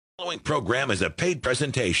The following program is a paid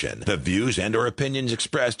presentation. The views and/or opinions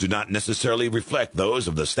expressed do not necessarily reflect those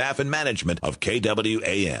of the staff and management of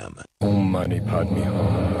KWAM. Om Mani Padme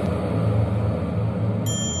Hum.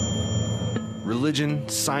 Religion,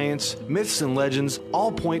 science, myths, and legends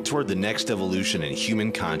all point toward the next evolution in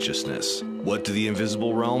human consciousness. What do the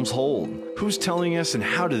invisible realms hold? Who's telling us, and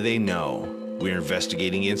how do they know? We're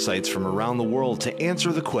investigating insights from around the world to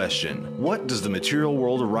answer the question, what does the material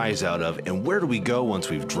world arise out of, and where do we go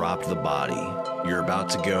once we've dropped the body? You're about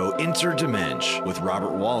to go interdimensional with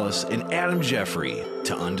Robert Wallace and Adam Jeffrey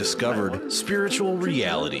to undiscovered spiritual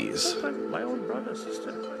realities. My own brother,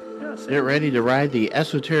 sister. Yes. Get ready to ride the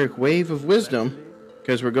esoteric wave of wisdom,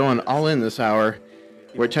 because we're going all in this hour.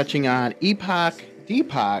 We're touching on E.5,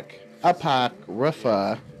 Deepak,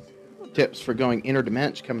 Apocrypha, tips for going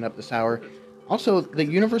interdimensional coming up this hour. Also, the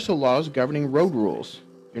universal laws governing road rules.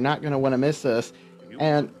 You're not going to want to miss this.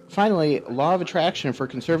 And finally, law of attraction for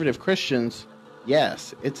conservative Christians.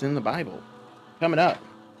 Yes, it's in the Bible. Coming up.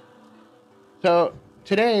 So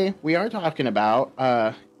today we are talking about,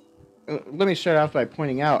 let me start off by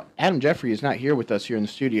pointing out, Adam Jeffrey is not here with us here in the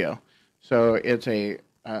studio. So it's a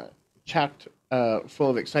chocked full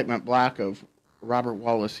of excitement block of Robert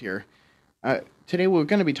Wallace here. Today we're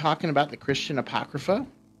going to be talking about the Christian Apocrypha,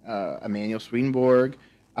 Emanuel Swedenborg,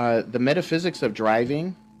 the Metaphysics of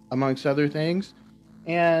driving, amongst other things.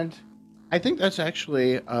 And I think that's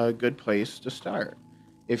actually a good place to start.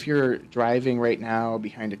 If you're driving right now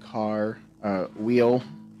behind a car, wheel,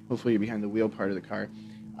 hopefully you're behind the wheel part of the car,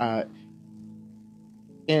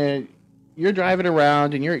 and you're driving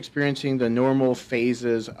around and you're experiencing the normal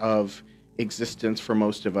phases of existence for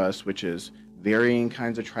most of us, which is varying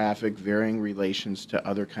kinds of traffic, varying relations to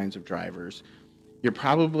other kinds of drivers. You're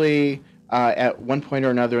probably at one point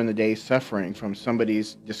or another in the day suffering from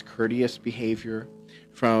somebody's discourteous behavior,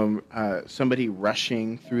 from somebody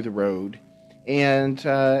rushing through the road. And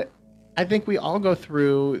I think we all go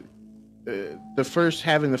through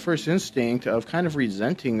having the first instinct of kind of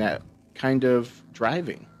resenting that kind of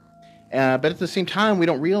driving. But at the same time, we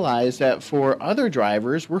don't realize that for other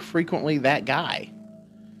drivers, we're frequently that guy.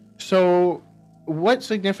 So what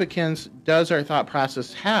significance does our thought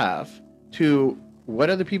process have to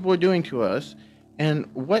what other people are doing to us, and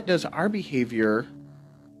what does our behavior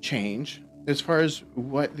change as far as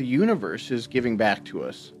what the universe is giving back to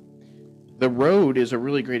us? The road is a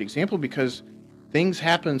really great example because things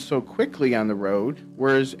happen so quickly on the road,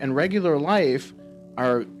 whereas in regular life,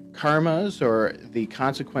 our karmas or the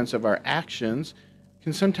consequence of our actions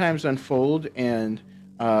can sometimes unfold in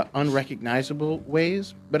unrecognizable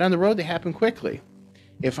ways, but on the road they happen quickly.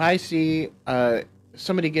 If I see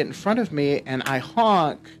somebody get in front of me and I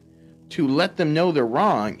honk to let them know they're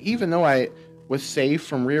wrong, even though I was safe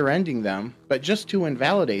from rear-ending them, but just to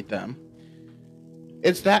invalidate them,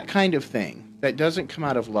 it's that kind of thing that doesn't come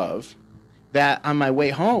out of love, that on my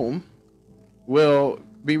way home will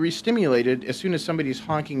be re-stimulated as soon as somebody's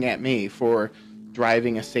honking at me for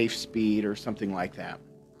driving a safe speed or something like that.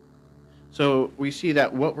 So we see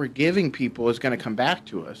that what we're giving people is going to come back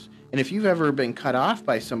to us. And if you've ever been cut off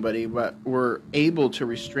by somebody but were able to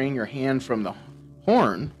restrain your hand from the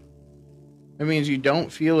horn, it means you don't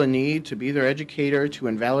feel a need to be their educator, to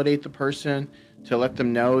invalidate the person, to let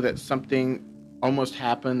them know that something almost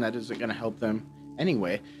happened that isn't going to help them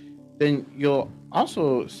anyway. Then you'll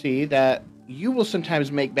also see that you will sometimes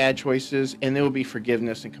make bad choices, and there will be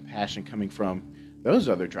forgiveness and compassion coming from those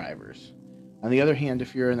other drivers. On the other hand,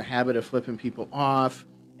 if you're in the habit of flipping people off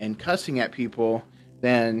and cussing at people,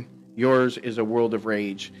 then yours is a world of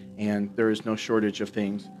rage, and there is no shortage of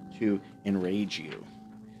things to enrage you.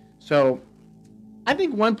 So I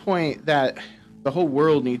think one point that the whole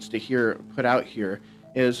world needs to hear put out here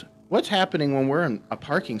is what's happening when we're in a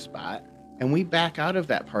parking spot and we back out of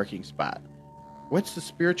that parking spot. What's the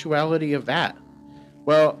spirituality of that?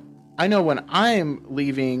 Well, I know when I'm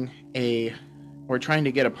leaving or trying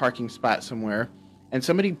to get a parking spot somewhere and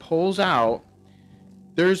somebody pulls out,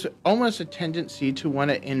 there's almost a tendency to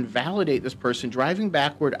want to invalidate this person driving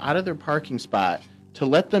backward out of their parking spot to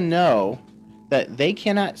let them know that they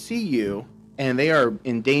cannot see you and they are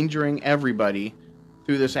endangering everybody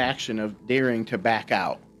through this action of daring to back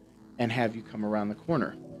out and have you come around the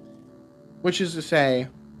corner. Which is to say,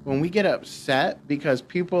 when we get upset because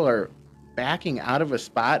people are backing out of a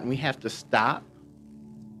spot and we have to stop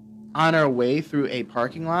on our way through a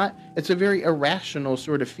parking lot, it's a very irrational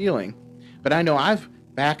sort of feeling. But I know I've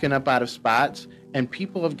backing up out of spots and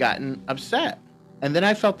people have gotten upset. And then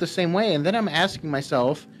I felt the same way. And then I'm asking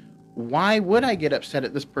myself, why would I get upset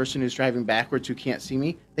at this person who's driving backwards who can't see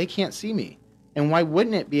me? They can't see me. And why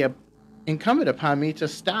wouldn't it be a incumbent upon me to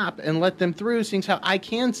stop and let them through, seeing how I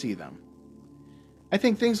can see them. I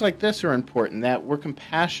think things like this are important, that we're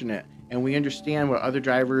compassionate and we understand what other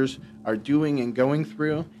drivers are doing and going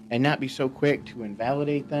through, and not be so quick to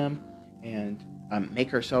invalidate them and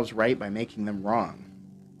make ourselves right by making them wrong.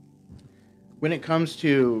 When it comes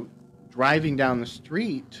to driving down the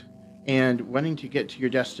street and wanting to get to your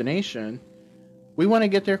destination, we want to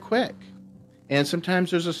get there quick. And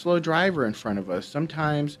sometimes there's a slow driver in front of us.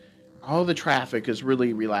 Sometimes all the traffic is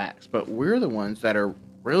really relaxed, but we're the ones that are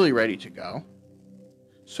really ready to go.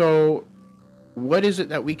 So what is it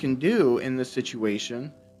that we can do in this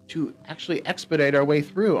situation to actually expedite our way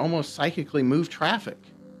through, almost psychically move traffic?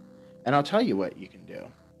 And I'll tell you what you can do.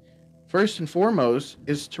 First and foremost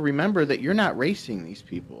is to remember that you're not racing these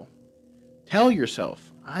people. Tell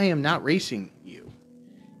yourself, I am not racing you.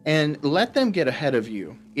 And let them get ahead of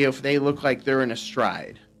you if they look like they're in a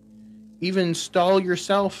stride. Even stall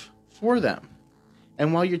yourself for them.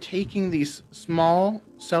 And while you're taking these small,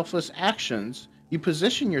 selfless actions, you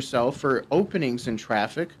position yourself for openings in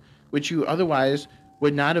traffic, which you otherwise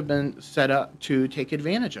would not have been set up to take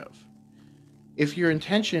advantage of. If your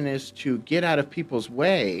intention is to get out of people's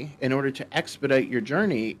way in order to expedite your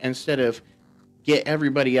journey instead of get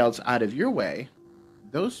everybody else out of your way,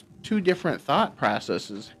 those two different thought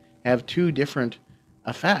processes have two different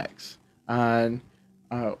effects on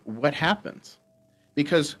what happens.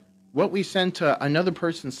 Because what we send to another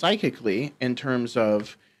person psychically in terms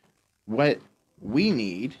of what we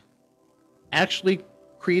need actually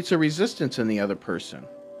creates a resistance in the other person.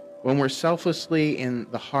 When we're selflessly in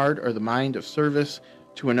the heart or the mind of service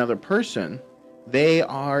to another person, they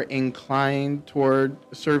are inclined toward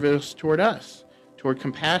service toward us, toward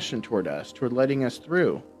compassion toward us, toward letting us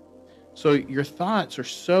through. So your thoughts are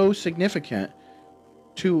so significant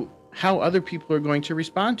to how other people are going to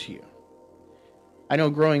respond to you. I know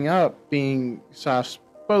growing up, being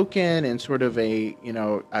soft-spoken and sort of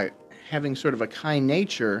having sort of a kind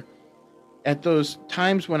nature, at those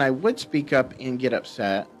times when I would speak up and get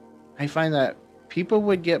upset, I find that people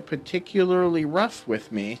would get particularly rough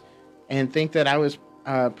with me and think that I was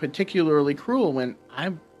particularly cruel when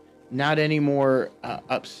I'm not any more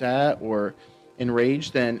upset or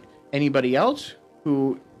enraged than anybody else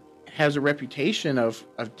who has a reputation of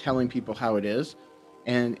telling people how it is,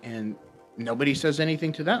 and nobody says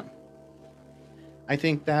anything to them. I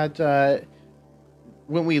think that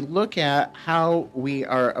when we look at how we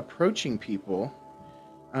are approaching people,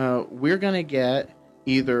 we're going to get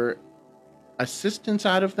either assistance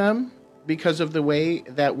out of them because of the way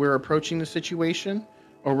that we're approaching the situation,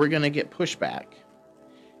 or we're going to get pushback.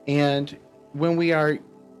 And when we are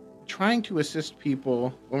trying to assist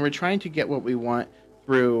people, when we're trying to get what we want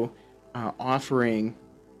through offering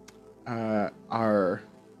our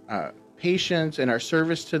patience and our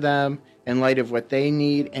service to them in light of what they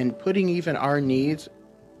need, and putting even our needs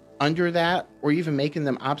under that, or even making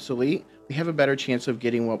them obsolete, we have a better chance of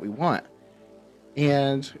getting what we want.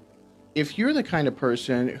 And if you're the kind of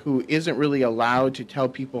person who isn't really allowed to tell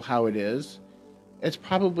people how it is, it's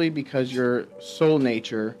probably because your soul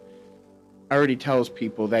nature already tells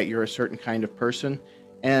people that you're a certain kind of person,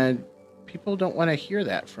 and people don't want to hear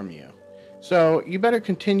that from you. So you better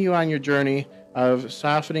continue on your journey of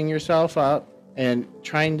softening yourself up and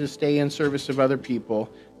trying to stay in service of other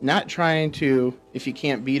people, not trying to, if you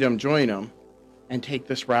can't beat them, join them, and take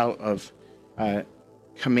this route of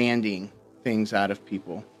commanding things out of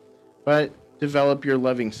people. But develop your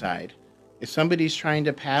loving side. If somebody's trying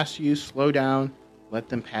to pass you, slow down, let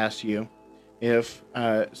them pass you. If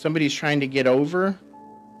somebody's trying to get over,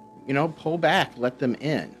 pull back, let them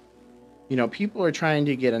in. People are trying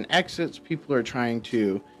to get an exit. People are trying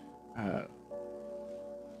to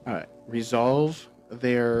resolve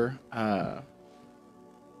their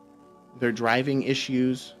driving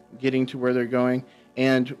issues, getting to where they're going,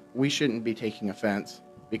 and we shouldn't be taking offense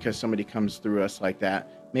because somebody comes through us like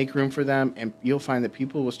that. Make room for them, and you'll find that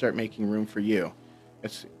people will start making room for you.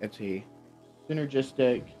 It's a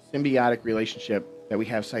synergistic, symbiotic relationship that we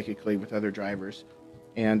have psychically with other drivers.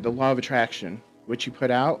 And the law of attraction, which you put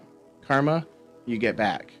out, karma, you get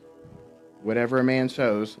back. Whatever a man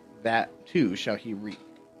sows, that too shall he reap.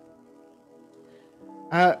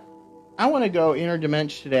 I want to go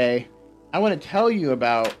interdimension today. I want to tell you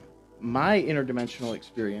about my interdimensional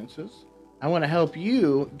experiences. I want to help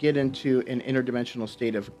you get into an interdimensional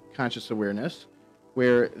state of conscious awareness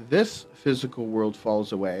where this physical world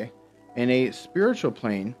falls away and a spiritual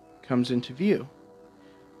plane comes into view.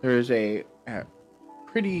 There is a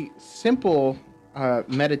pretty simple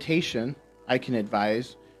meditation I can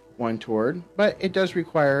advise one toward, but it does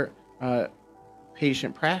require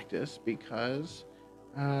patient practice because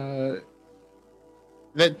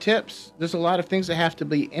the tips, there's a lot of things that have to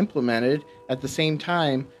be implemented at the same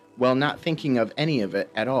time while not thinking of any of it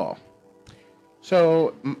at all.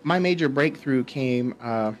 So my major breakthrough came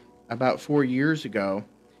about 4 years ago,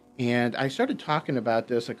 and I started talking about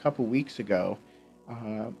this a couple weeks ago.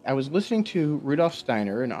 I was listening to Rudolf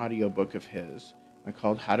Steiner, an audiobook of his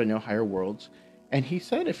called How to Know Higher Worlds, and he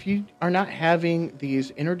said if you are not having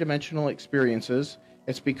these interdimensional experiences,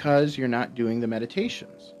 it's because you're not doing the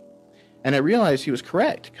meditations. And I realized he was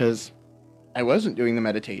correct, because I wasn't doing the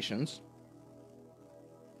meditations.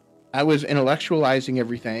 I was intellectualizing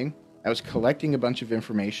everything. I was collecting a bunch of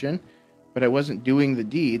information, but I wasn't doing the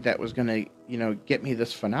deed that was going to, get me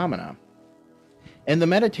this phenomena. And the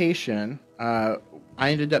meditation I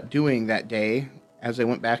ended up doing that day as I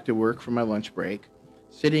went back to work for my lunch break,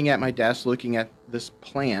 sitting at my desk looking at this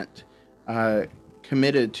plant,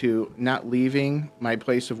 committed to not leaving my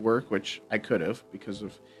place of work, which I could have because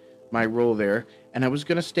of my role there. And I was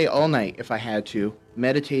going to stay all night if I had to,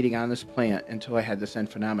 meditating on this plant until I had this end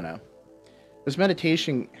phenomena. This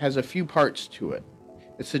meditation has a few parts to it.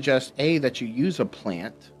 It suggests, A, that you use a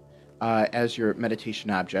plant as your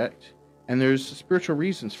meditation object, and there's spiritual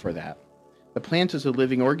reasons for that. The plant is a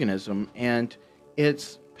living organism, and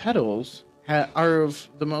its petals are of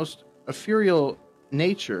the most ephemeral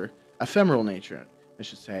nature, I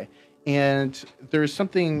should say, and there's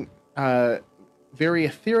something very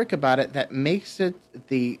etheric about it that makes it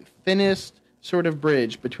the thinnest sort of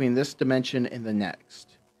bridge between this dimension and the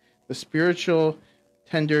next. The spiritual,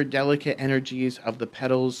 tender, delicate energies of the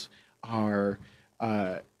petals are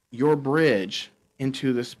your bridge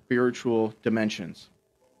into the spiritual dimensions.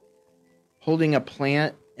 Holding a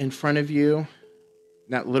plant in front of you,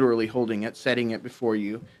 not literally holding it, setting it before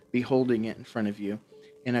you, beholding it in front of you,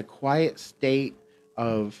 in a quiet state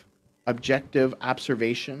of objective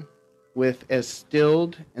observation with as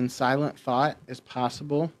stilled and silent thought as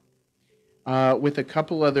possible, with a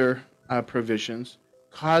couple other provisions,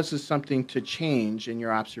 causes something to change in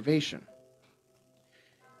your observation.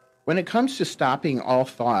 When it comes to stopping all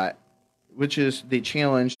thought, which is the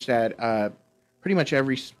challenge that pretty much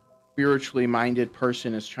every spiritually minded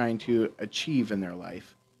person is trying to achieve in their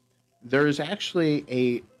life, there's actually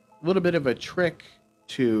a little bit of a trick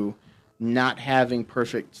to not having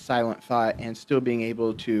perfect silent thought and still being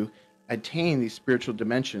able to attain these spiritual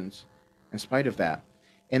dimensions in spite of that.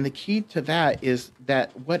 And the key to that is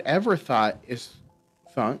that whatever thought is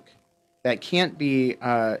thunk, that can't be,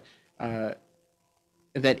 that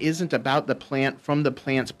isn't about the plant from the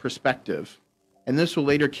plant's perspective, and this will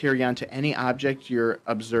later carry on to any object you're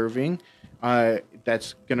observing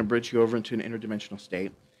that's going to bridge you over into an interdimensional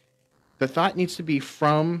state. The thought needs to be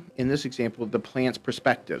from, in this example, the plant's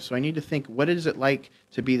perspective. So I need to think, what is it like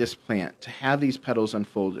to be this plant, to have these petals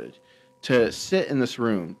unfolded, to sit in this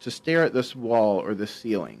room, to stare at this wall or this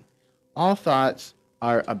ceiling? All thoughts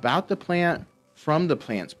are about the plant from the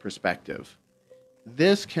plant's perspective.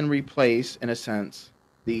 This can replace, in a sense,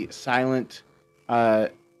 the silent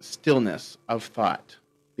stillness of thought.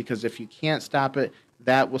 Because if you can't stop it,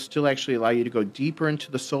 that will still actually allow you to go deeper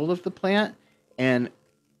into the soul of the plant, and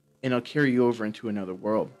it'll carry you over into another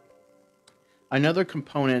world. Another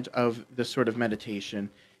component of this sort of meditation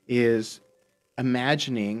is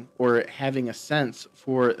imagining or having a sense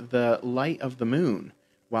for the light of the moon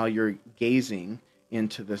while you're gazing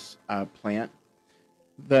into this plant.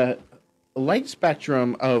 The light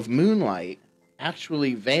spectrum of moonlight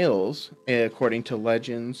actually veils, according to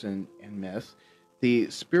legends and myths,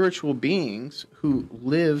 the spiritual beings who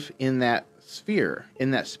live in that sphere,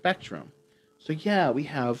 in that spectrum. So yeah, we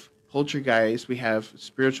have poltergeists, we have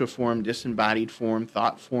spiritual form, disembodied form,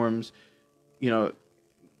 thought forms,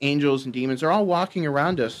 angels and demons are all walking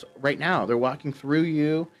around us right now. They're walking through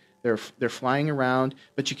you, they're flying around,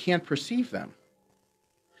 but you can't perceive them.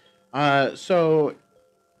 So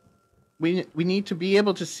we need to be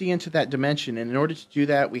able to see into that dimension, and in order to do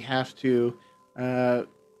that, we have to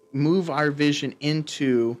move our vision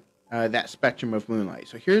into that spectrum of moonlight.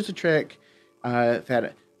 So here's a trick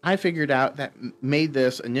that I figured out that made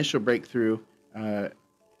this initial breakthrough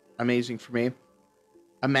amazing for me.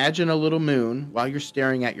 Imagine a little moon while you're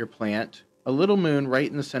staring at your plant, a little moon right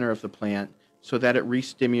in the center of the plant, so that it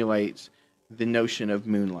re-stimulates the notion of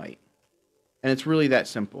moonlight. And it's really that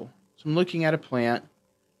simple. So I'm looking at a plant,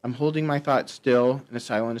 I'm holding my thoughts still and as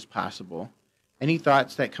silent as possible. Any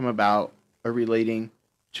thoughts that come about are relating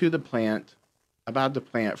to the plant, about the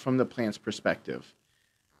plant, from the plant's perspective.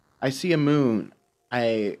 I see a moon.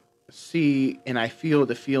 I see and I feel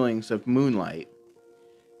the feelings of moonlight.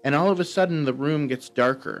 And all of a sudden, the room gets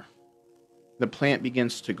darker. The plant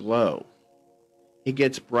begins to glow. It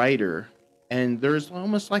gets brighter and there's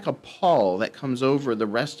almost like a pall that comes over the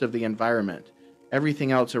rest of the environment,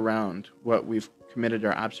 everything else around what we've committed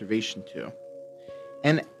our observation to.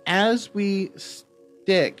 And as we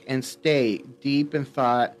stick and stay deep in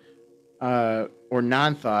thought or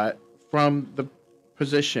non-thought from the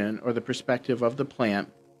position or the perspective of the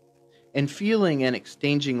plant, and feeling and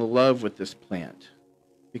exchanging love with this plant,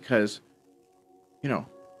 because,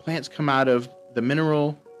 plants come out of the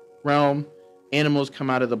mineral realm, animals come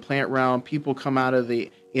out of the plant realm, people come out of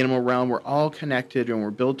the animal realm. We're all connected, and we're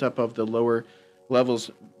built up of the lower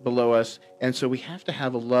levels below us, and so we have to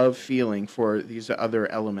have a love feeling for these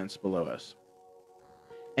other elements below us.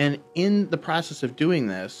 And in the process of doing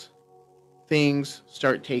this, things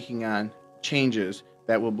start taking on changes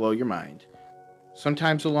that will blow your mind.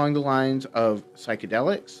 Sometimes along the lines of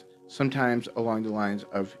psychedelics, sometimes along the lines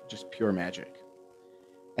of just pure magic.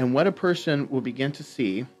 And what a person will begin to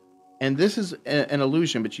see, and this is an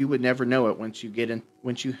illusion, but you would never know it once you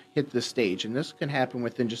hit this stage. And this can happen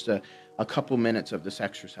within just a couple minutes of this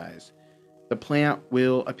exercise. The plant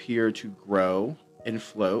will appear to grow and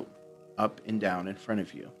float up and down in front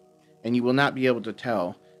of you. And you will not be able to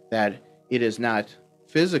tell that it is not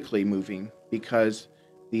physically moving, because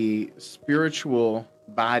the spiritual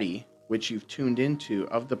body, which you've tuned into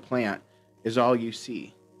of the plant, is all you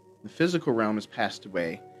see. The physical realm has passed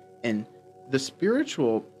away, and the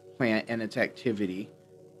spiritual plant and its activity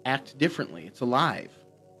act differently. It's alive.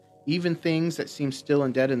 Even things that seem still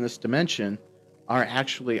and dead in this dimension are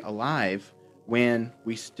actually alive when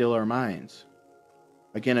we still our minds.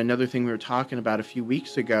 Again, another thing we were talking about a few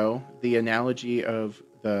weeks ago, the analogy of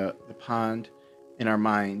the pond in our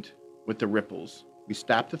mind with the ripples. We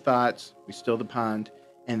stop the thoughts, we still the pond,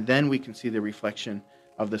 and then we can see the reflection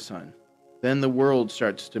of the sun. Then the world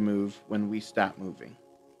starts to move when we stop moving.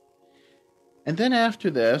 And then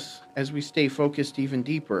after this, as we stay focused even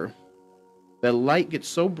deeper, the light gets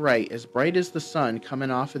so bright as the sun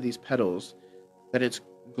coming off of these petals, that it's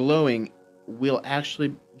glowing, will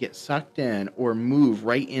actually get sucked in or move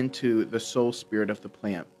right into the soul spirit of the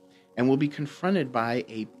plant. And we'll be confronted by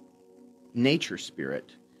a nature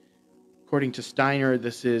spirit. According to Steiner,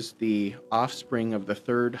 this is the offspring of the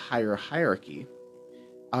third higher hierarchy,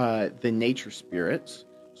 the nature spirits.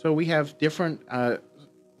 So we have different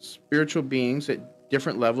spiritual beings at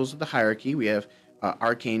different levels of the hierarchy. We have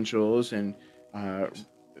archangels and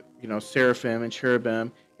seraphim and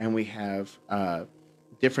cherubim, and we have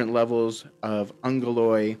different levels of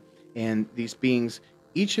unguloi, and these beings,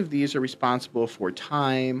 each of these are responsible for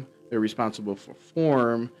time, they're responsible for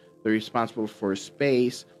form, they're responsible for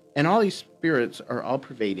space, and all these spirits are all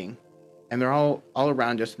pervading, and they're all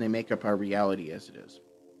around us, and they make up our reality as it is.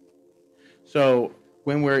 So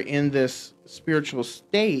when we're in this spiritual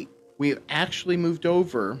state, we've actually moved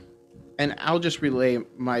over, and I'll just relay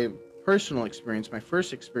my personal experience, my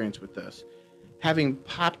first experience with this. Having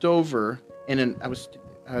popped over, I was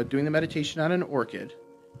doing the meditation on an orchid,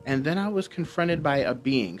 and then I was confronted by a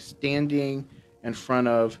being standing in front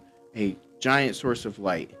of a giant source of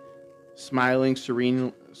light, smiling,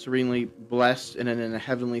 serenely blessed, and in a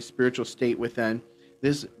heavenly spiritual state within.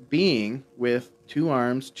 This being with 2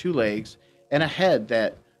 arms, 2 legs, and a head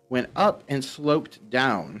that went up and sloped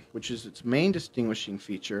down, which is its main distinguishing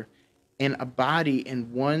feature, and a body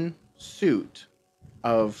in one suit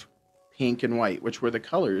of pink and white, which were the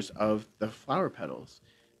colors of the flower petals.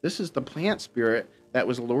 This is the plant spirit that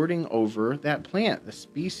was lording over that plant, the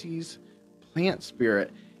species plant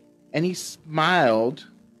spirit. And he smiled,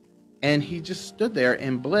 and he just stood there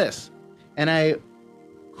in bliss. And I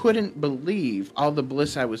couldn't believe all the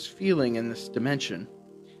bliss I was feeling in this dimension,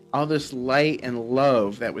 all this light and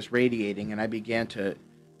love that was radiating, and I began to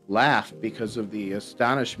laugh because of the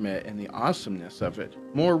astonishment and the awesomeness of it.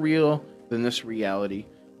 More real than this reality,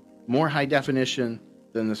 more high definition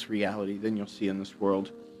than this reality, than you'll see in this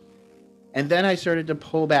world. And then I started to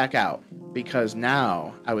pull back out, because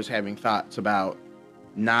now I was having thoughts about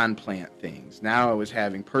non-plant things. Now I was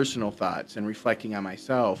having personal thoughts and reflecting on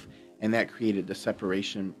myself, and that created the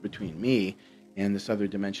separation between me and this other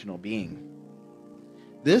dimensional being.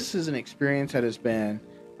 This is an experience that has been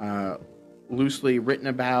loosely written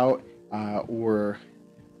about or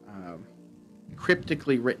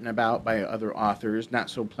cryptically written about by other authors, not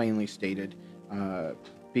so plainly stated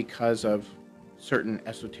because of certain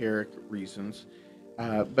esoteric reasons.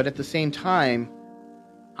 But at the same time,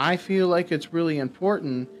 I feel like it's really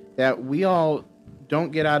important that we all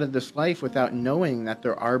don't get out of this life without knowing that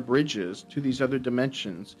there are bridges to these other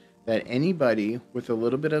dimensions, that anybody with a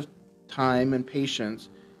little bit of time and patience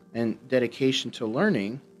and dedication to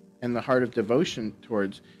learning and the heart of devotion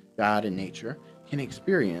towards God and nature can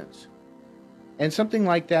experience. And something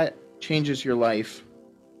like that changes your life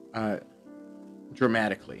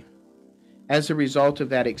dramatically. As a result of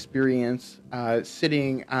that experience,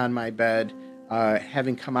 sitting on my bed,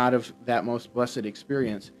 having come out of that most blessed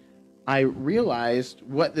experience, I realized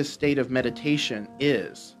what this state of meditation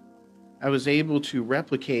is. I was able to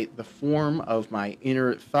replicate the form of my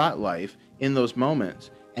inner thought life in those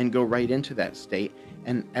moments and go right into that state.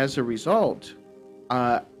 And as a result,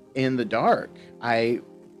 in the dark, I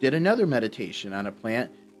did another meditation on a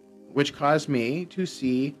plant, which caused me to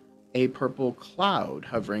see a purple cloud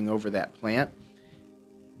hovering over that plant.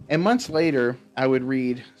 And months later, I would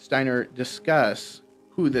read Steiner discuss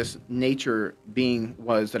who this nature being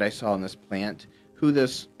was that I saw in this plant, who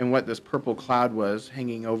this and what this purple cloud was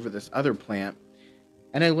hanging over this other plant.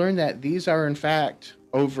 And I learned that these are, in fact,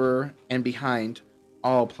 over and behind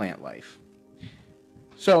all plant life.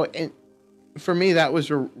 So for me, that was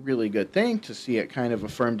a really good thing to see it kind of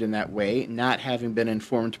affirmed in that way, not having been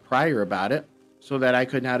informed prior about it, so that I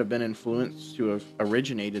could not have been influenced to have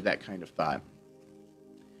originated that kind of thought.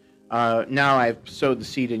 Now I've sowed the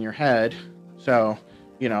seed in your head, so,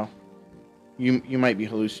 you might be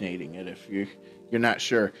hallucinating it if you're not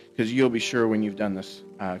sure, because you'll be sure when you've done this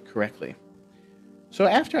correctly. So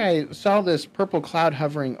after I saw this purple cloud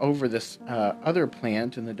hovering over this other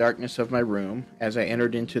plant in the darkness of my room, as I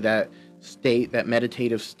entered into that state, that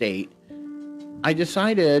meditative state, I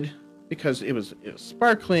decided, because it was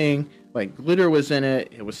sparkling, like glitter was in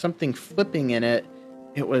it, it was something flipping in it,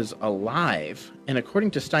 it was alive. And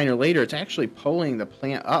according to Steiner later, it's actually pulling the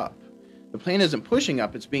plant up. The plant isn't pushing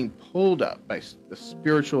up, it's being pulled up by the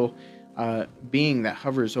spiritual being that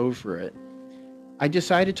hovers over it. I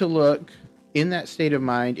decided to look in that state of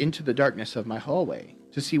mind into the darkness of my hallway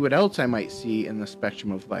to see what else I might see in the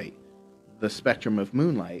spectrum of light, the spectrum of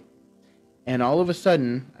moonlight. And all of a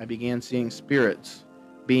sudden, I began seeing spirits,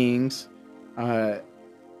 beings,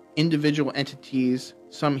 individual entities,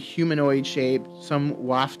 some humanoid shaped, some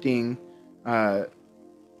wafting,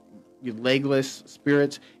 legless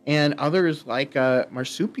spirits, and others like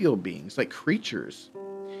marsupial beings, like creatures,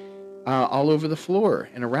 all over the floor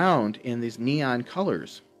and around in these neon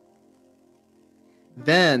colors.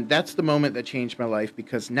 Then that's the moment that changed my life,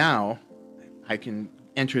 because now I can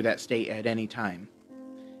enter that state at any time.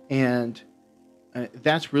 And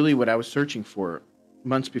that's really what I was searching for.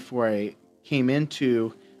 Months before I came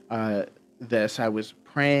into this, I was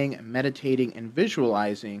praying and meditating and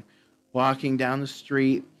visualizing, walking down the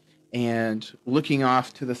street and looking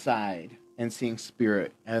off to the side and seeing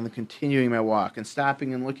spirit, and continuing my walk and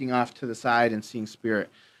stopping and looking off to the side and seeing spirit.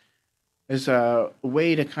 As a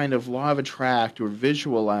way to kind of law of attract or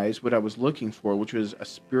visualize what I was looking for, which was a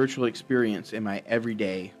spiritual experience in my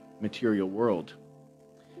everyday material world.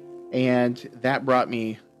 And that brought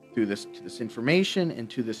me through this to this information and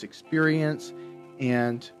to this experience,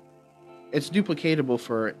 and it's duplicatable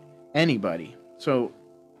for anybody. So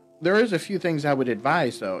there is a few things I would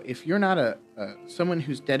advise, though. If you're not someone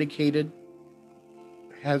who's dedicated,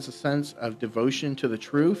 has a sense of devotion to the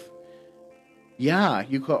truth, yeah,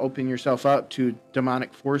 you could open yourself up to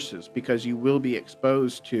demonic forces, because you will be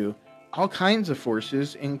exposed to all kinds of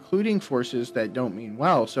forces, including forces that don't mean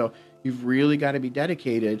well. So you've really got to be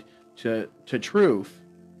dedicated to truth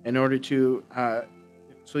in order to,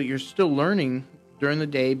 so you're still learning during the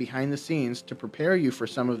day behind the scenes to prepare you for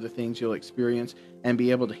some of the things you'll experience and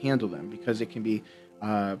be able to handle them, because it can be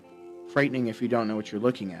frightening if you don't know what you're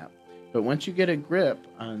looking at. But once you get a grip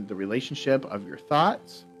on the relationship of your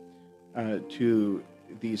thoughts to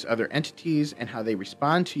these other entities and how they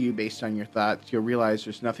respond to you based on your thoughts, you'll realize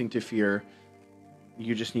there's nothing to fear.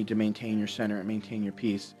 You just need to maintain your center and maintain your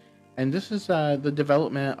peace. And this is the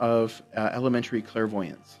development of elementary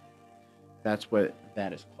clairvoyance. That's what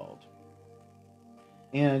that is called.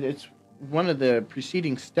 And it's one of the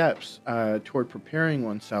preceding steps toward preparing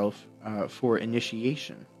oneself for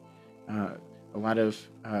initiation.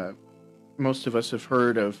 Most of us have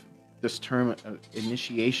heard of this term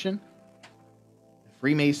initiation.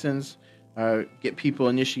 Freemasons get people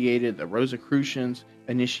initiated. The Rosicrucians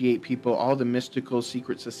initiate people. All the mystical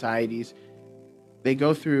secret societies, they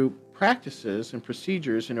go through practices and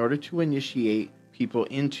procedures in order to initiate people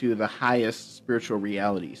into the highest spiritual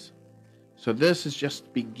realities. So this is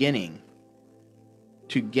just beginning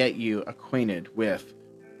to get you acquainted with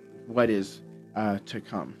what is to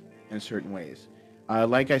come in certain ways.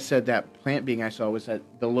 Like I said, that plant being I saw was at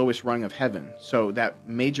the lowest rung of heaven. So that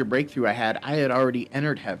major breakthrough I had already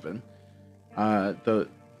entered heaven, the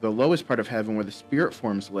lowest part of heaven where the spirit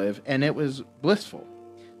forms live, and it was blissful.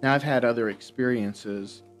 Now I've had other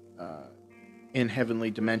experiences in heavenly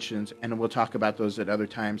dimensions, and we'll talk about those at other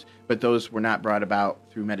times, but those were not brought about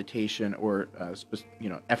through meditation or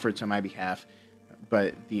efforts on my behalf,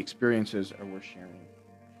 but the experiences are worth sharing.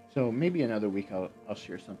 So maybe another week I'll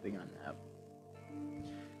share something on that.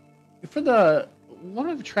 For the law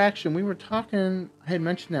of attraction, we were talking, I had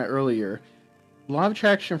mentioned that earlier, law of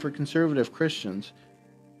attraction for conservative Christians.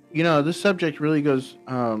 This subject really goes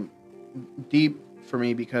deep for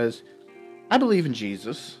me because I believe in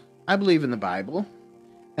Jesus. I believe in the Bible,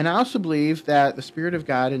 and I also believe that the Spirit of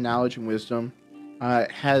God and knowledge and wisdom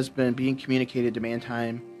has been being communicated to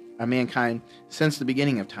mankind since the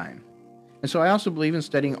beginning of time. And so I also believe in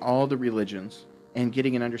studying all the religions and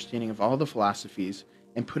getting an understanding of all the philosophies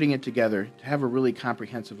and putting it together to have a really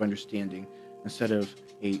comprehensive understanding instead of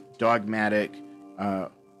a dogmatic,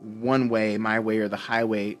 one way, my way, or the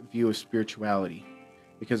highway view of spirituality.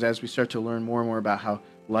 Because as we start to learn more and more about how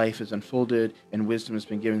life has unfolded and wisdom has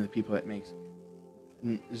been given to the people, that makes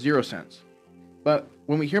zero sense. But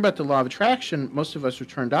when we hear about the law of attraction, most of us are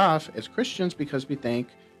turned off as Christians because we think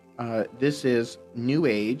this is New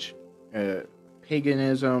Age,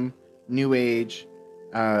 paganism, New Age,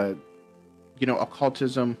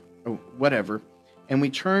 occultism, or whatever. And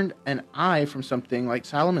we turned an eye from something like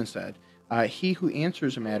Solomon said, he who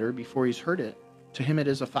answers a matter before he's heard it, to him it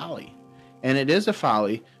is a folly. And it is a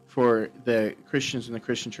folly for the Christians and the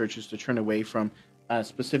Christian churches to turn away from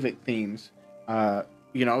specific themes.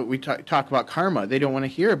 We talk about karma. They don't want to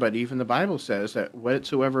hear, but even the Bible says that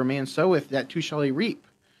whatsoever a man soweth, that too shall he reap.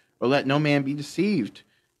 Or let no man be deceived.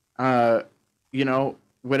 Whatever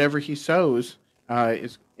he sows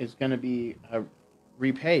is going to be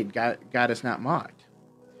repaid. God is not mocked.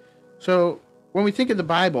 So when we think of the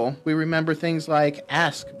Bible, we remember things like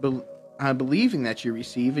ask, believing that you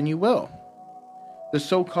receive, and you will. The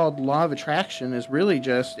so-called law of attraction is really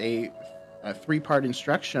just a three-part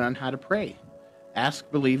instruction on how to pray. Ask,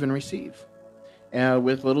 believe, and receive.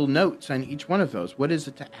 With little notes on each one of those. What is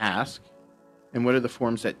it to ask? And what are the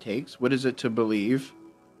forms that takes? What is it to believe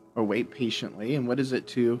or wait patiently? And what is it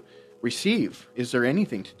to receive? Is there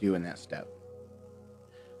anything to do in that step?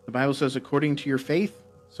 The Bible says, according to your faith,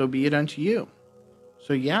 so be it unto you.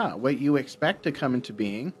 So yeah, what you expect to come into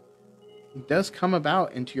being does come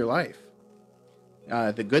about into your life.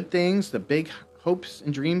 The good things, the big hopes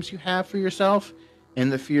and dreams you have for yourself, and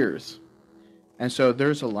the fears. And so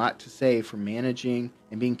there's a lot to say for managing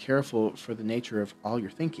and being careful for the nature of all your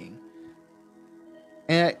thinking.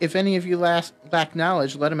 And if any of you lack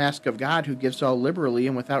knowledge, let him ask of God, who gives all liberally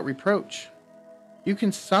and without reproach. You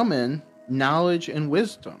can summon knowledge and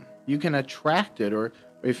wisdom. You can attract it, or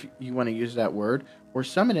if you want to use that word, or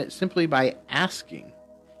summon it simply by asking.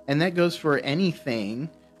 And that goes for anything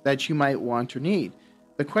that you might want or need.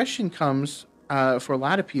 The question comes for a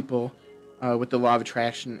lot of people with the law of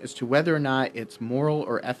attraction as to whether or not it's moral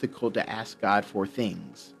or ethical to ask God for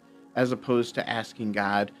things, as opposed to asking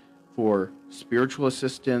God for spiritual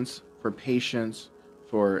assistance, for patience,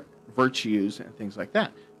 for virtues, and things like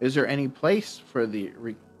that. Is there any place for the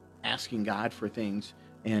asking God for things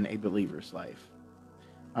in a believer's life?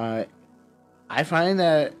 I find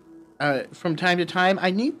that from time to time I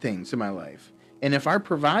need things in my life. And if our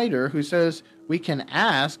provider, who says we can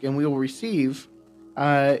ask and we will receive,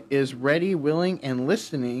 is ready, willing, and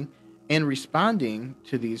listening and responding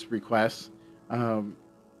to these requests,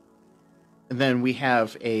 then we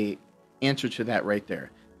have a answer to that right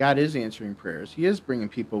there. God is answering prayers. He is bringing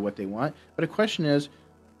people what they want. But the question is,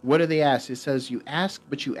 what do they ask? It says, you ask,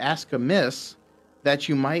 but you ask amiss, that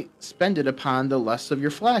you might spend it upon the lusts of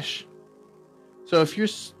your flesh. So if you're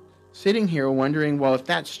sitting here wondering, well, if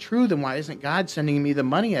that's true, then why isn't God sending me the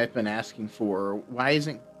money I've been asking for? Or why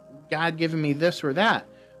isn't God giving me this or that?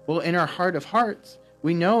 Well, in our heart of hearts,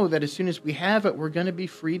 we know that as soon as we have it, we're going to be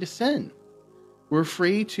free to sin. We're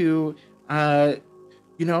free to,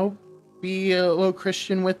 be a little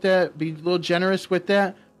Christian with that, be a little generous with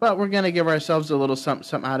that, but we're going to give ourselves a little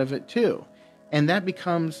something out of it too. And that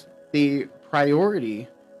becomes the priority,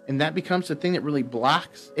 and that becomes the thing that really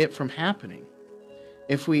blocks it from happening.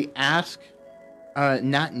 If we ask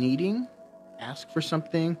not needing, ask for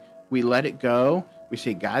something, we let it go, we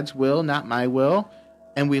say God's will, not my will,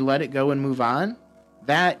 and we let it go and move on,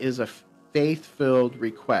 that is a faith-filled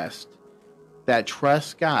request that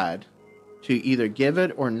trusts God to either give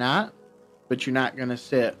it or not, but you're not going to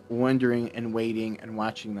sit wondering and waiting and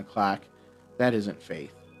watching the clock. That isn't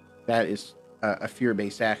faith. That is a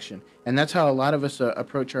fear-based action. And that's how a lot of us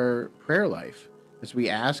approach our prayer life, as we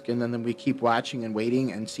ask, and then we keep watching and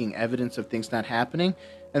waiting and seeing evidence of things not happening,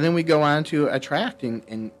 and then we go on to attract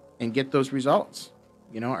and get those results.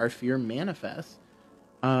 Our fear manifests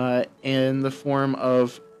in the form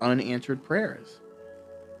of unanswered prayers.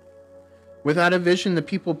 Without a vision, the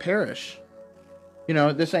people perish. You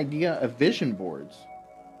know, this idea of vision boards,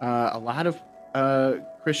 a lot of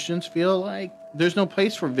Christians feel like there's no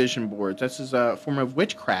place for vision boards. This is a form of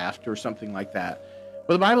witchcraft or something like that.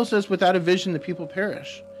 Well, the Bible says without a vision, the people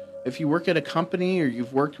perish. If you work at a company or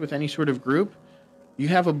you've worked with any sort of group, you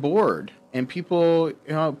have a board, and people,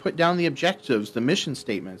 put down the objectives, the mission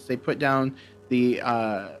statements. They put down the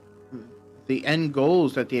end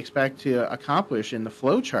goals that they expect to accomplish in the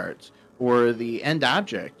flow charts, or the end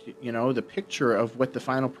object, the picture of what the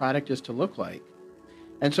final product is to look like.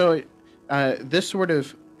 And so this sort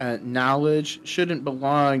of knowledge shouldn't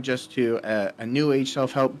belong just to a New Age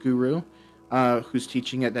self-help guru who's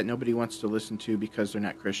teaching it that nobody wants to listen to because they're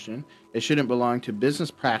not Christian. It shouldn't belong to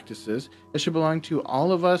business practices. It should belong to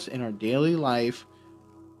all of us in our daily life.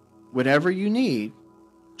 Whatever you need,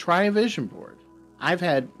 try a vision board. I've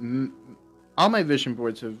had all my vision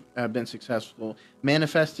boards have been successful,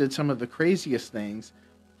 manifested some of the craziest things.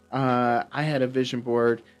 I had a vision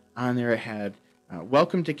board on there. It had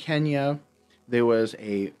welcome to Kenya. There was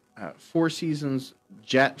a Four Seasons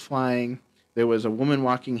jet flying. There was a woman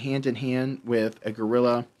walking hand in hand with a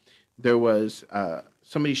gorilla. There was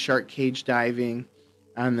somebody shark cage diving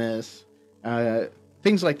on this,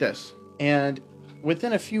 things like this. And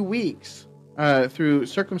within a few weeks, through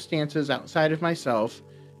circumstances outside of myself,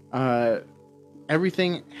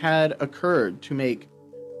 everything had occurred to make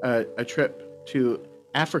a trip to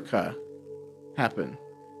Africa happen,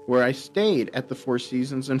 where I stayed at the Four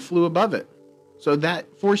Seasons and flew above it. So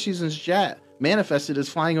that Four Seasons jet manifested as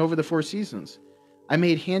flying over the Four Seasons. I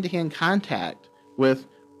made hand-to-hand contact with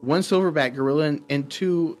one silverback gorilla and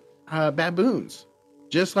two baboons,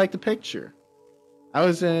 just like the picture. I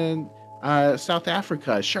was in South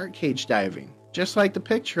Africa, shark cage diving, just like the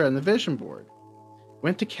picture on the vision board.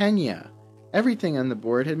 Went to Kenya. Everything on the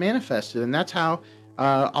board had manifested, and that's how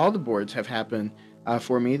all the boards have happened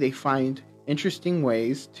for me. They find interesting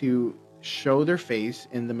ways to show their face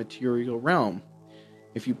in the material realm.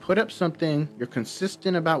 If you put up something, you're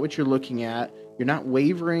consistent about what you're looking at, you're not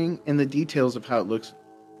wavering in the details of how it looks,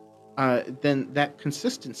 then that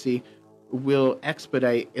consistency will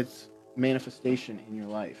expedite its manifestation in your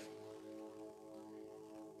life.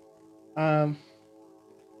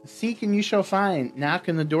 Seek and you shall find. Knock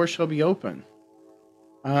and the door shall be open.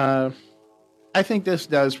 I think this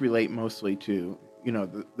does relate mostly to,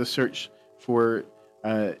 the search for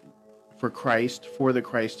Christ, for the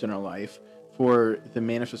Christ in our life, for the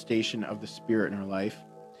manifestation of the Spirit in our life,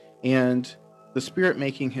 and the Spirit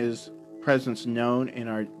making His presence known in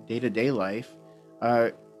our day-to-day life,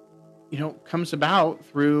 comes about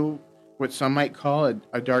through what some might call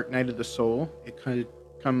a dark night of the soul. It could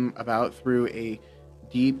come about through a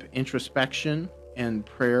deep introspection and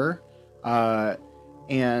prayer,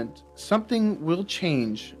 and something will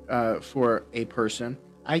change for a person.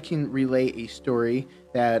 I can relay a story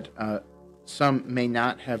that some may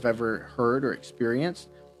not have ever heard or experienced,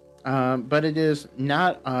 but it is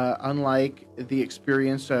not unlike the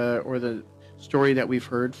experience or the story that we've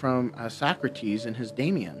heard from Socrates and his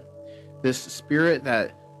daemon. This spirit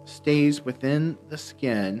that stays within the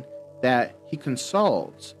skin that he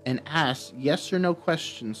consults and asks yes or no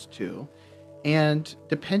questions to, and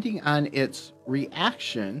depending on its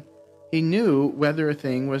reaction, he knew whether a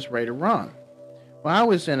thing was right or wrong. Well, I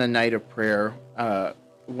was in a night of prayer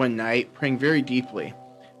one night, praying very deeply,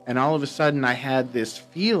 and all of a sudden I had this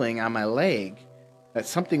feeling on my leg that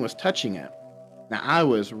something was touching it. Now, I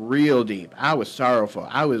was real deep. I was sorrowful.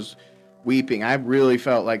 I was weeping. I really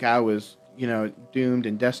felt like I was, doomed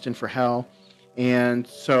and destined for hell. And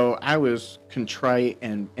so I was contrite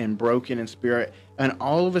and broken in spirit. And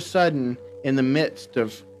all of a sudden, in the midst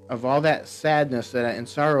of all that sadness and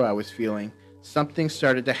sorrow I was feeling, something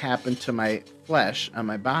started to happen to my flesh on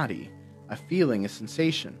my body, a feeling, a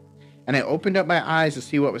sensation. And I opened up my eyes to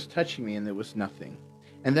see what was touching me, and there was nothing.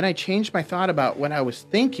 And then I changed my thought about what I was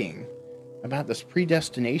thinking about this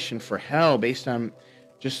predestination for hell based on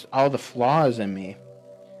just all the flaws in me.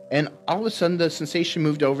 And all of a sudden, the sensation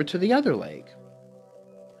moved over to the other leg.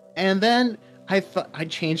 And then I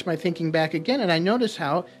changed my thinking back again, and I noticed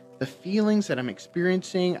how the feelings that I'm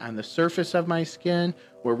experiencing on the surface of my skin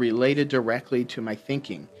were related directly to my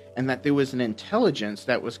thinking, and that there was an intelligence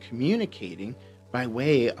that was communicating by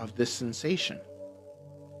way of this sensation.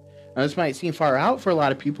 Now, this might seem far out for a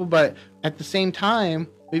lot of people, but at the same time,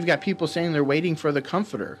 we've got people saying they're waiting for the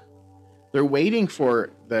Comforter. They're waiting for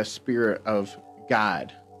the Spirit of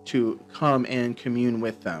God to come and commune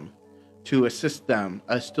with them, to assist them,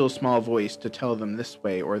 a still small voice to tell them this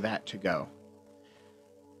way or that to go.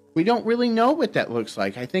 we don't really know what that looks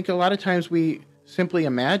like. I think a lot of times we simply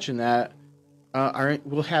imagine that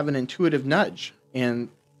we'll have an intuitive nudge, and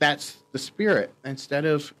that's the spirit, instead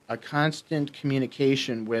of a constant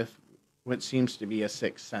communication with what seems to be a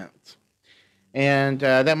sixth sense. And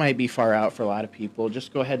that might be far out for a lot of people.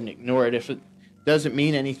 Just go ahead and ignore it if it doesn't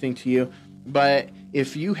mean anything to you. But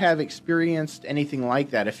if you have experienced anything like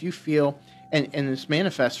that, if you feel, and this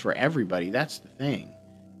manifests for everybody, that's the thing,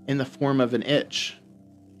 in the form of an itch,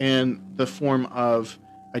 in the form of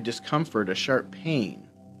a discomfort, a sharp pain.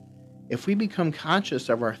 If we become conscious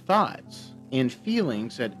of our thoughts and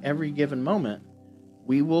feelings at every given moment,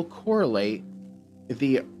 we will correlate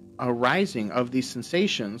the arising of these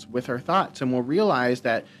sensations with our thoughts, and we'll realize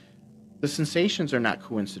that the sensations are not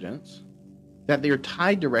coincidence, that they're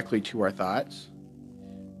tied directly to our thoughts,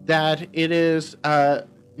 that it is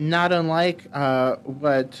not unlike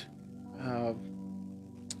what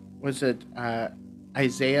was it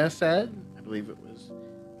Isaiah said? I believe it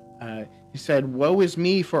was. He said, "Woe is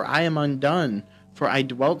me, for I am undone, for I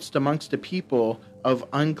dwelt amongst a people of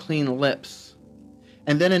unclean lips."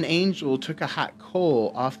 And then an angel took a hot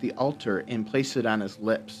coal off the altar and placed it on his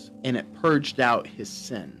lips, and it purged out his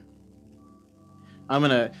sin. I'm going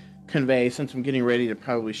to convey, since I'm getting ready to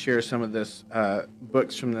probably share some of this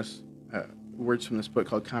words from this book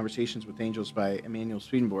called Conversations with Angels by Emanuel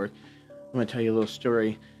Swedenborg. I'm going to tell you a little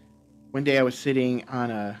story. One day I was sitting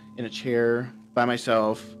in a chair by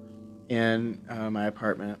myself in my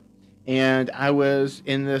apartment, and I was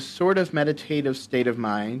in this sort of meditative state of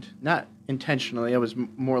mind, not intentionally. I was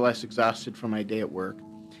more or less exhausted from my day at work,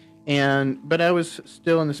 but I was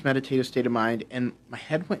still in this meditative state of mind, and my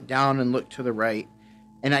head went down and looked to the right,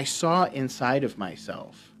 and I saw inside of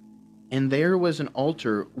myself, and there was an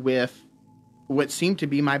altar with what seemed to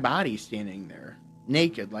be my body standing there,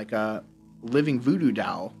 naked, like a living voodoo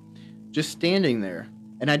doll, just standing there.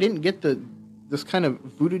 And I didn't get this kind of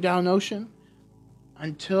voodoo doll notion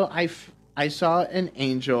until I saw an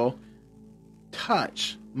angel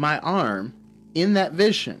touch my arm in that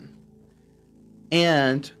vision.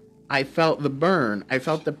 And I felt the burn, I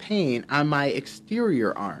felt the pain on my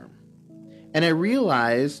exterior arm. And I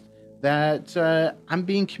realized that I'm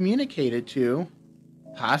being communicated to,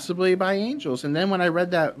 possibly by angels. And then when I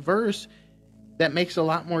read that verse, that makes a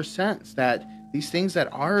lot more sense, that these things that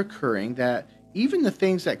are occurring, that even the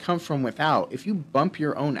things that come from without, if you bump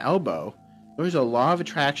your own elbow, there's a law of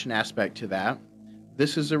attraction aspect to that.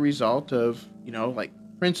 This is a result of, like,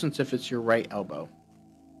 for instance, if it's your right elbow,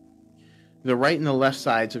 the right and the left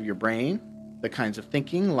sides of your brain, the kinds of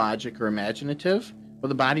thinking, logic, or imaginative, well,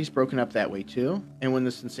 the body's broken up that way too. And when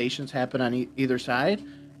the sensations happen on either side,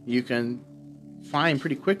 you can find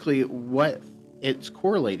pretty quickly what it's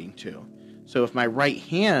correlating to. So if my right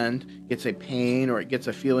hand gets a pain or it gets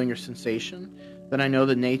a feeling or sensation, then I know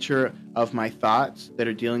the nature of my thoughts that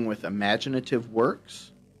are dealing with imaginative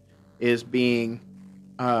works is being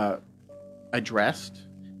addressed.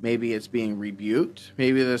 Maybe it's being rebuked.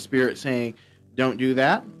 Maybe the spirit's saying, don't do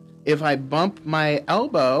that. If I bump my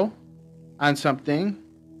elbow on something,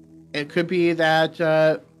 it could be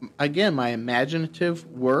that, again, my imaginative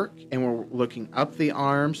work, and we're looking up the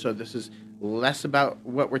arm, so this is less about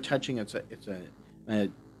what we're touching. It's a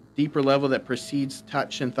deeper level that precedes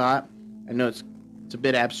touch and thought. I know it's a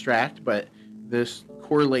bit abstract, but this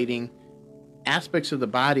correlating aspects of the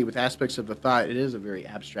body with aspects of the thought, it is a very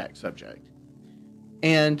abstract subject.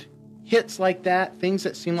 And hits like that, things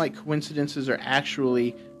that seem like coincidences, are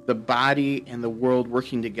actually the body and the world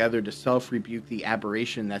working together to self-rebuke the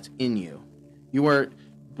aberration that's in you. You are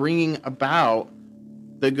bringing about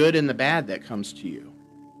the good and the bad that comes to you,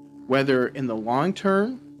 whether in the long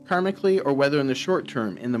term, karmically, or whether in the short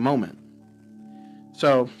term, in the moment.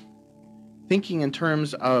 So, thinking in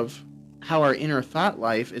terms of how our inner thought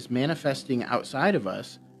life is manifesting outside of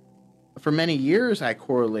us, for many years I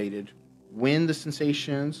correlated when the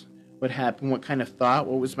sensations would happen, what kind of thought,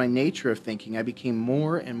 what was my nature of thinking. I became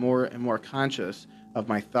more and more and more conscious of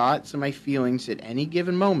my thoughts and my feelings at any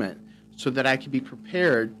given moment so that I could be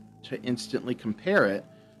prepared to instantly compare it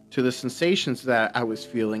to the sensations that I was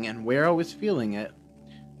feeling and where I was feeling it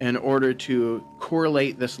in order to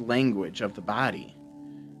correlate this language of the body.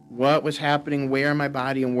 What was happening where in my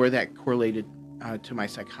body and where that correlated to my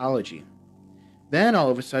psychology. Then all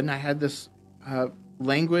of a sudden I had this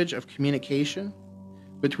language of communication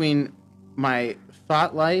between my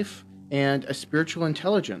thought life and a spiritual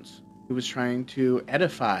intelligence who was trying to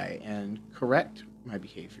edify and correct my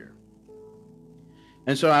behavior.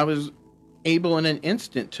 And so I was able in an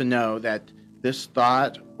instant to know that this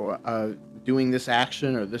thought or doing this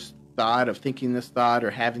action, or this thought of thinking this thought or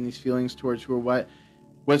having these feelings towards who or what,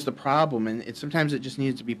 was the problem, and sometimes it just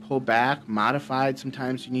needs to be pulled back, modified.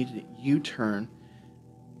 Sometimes you need to U-turn.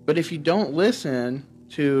 But if you don't listen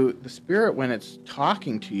to the Spirit when it's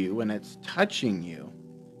talking to you, when it's touching you,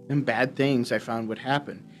 then bad things I found would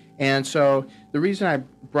happen. And so the reason I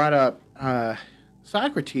brought up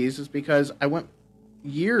Socrates is because I went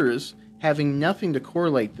years having nothing to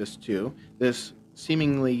correlate this to, this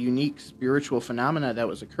seemingly unique spiritual phenomena that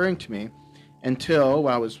was occurring to me, until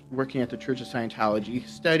while I was working at the Church of Scientology,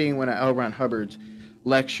 studying one of L. Ron Hubbard's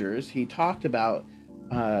lectures. He talked about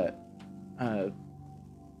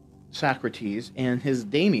Socrates and his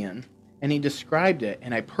daemon, and he described it,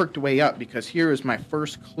 and I perked way up because here is my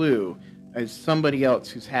first clue as somebody else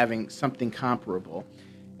who's having something comparable.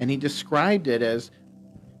 And he described it as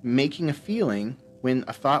making a feeling when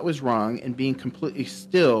a thought was wrong and being completely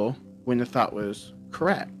still when the thought was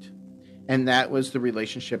correct. And that was the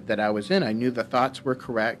relationship that I was in. I knew the thoughts were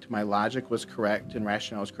correct, my logic was correct, and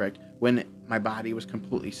rationale was correct when my body was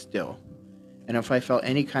completely still. And if I felt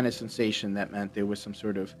any kind of sensation, that meant there was some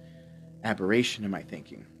sort of aberration in my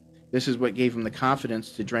thinking. This is what gave him the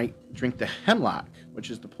confidence to drink the hemlock, which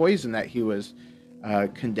is the poison that he was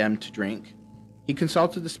condemned to drink. He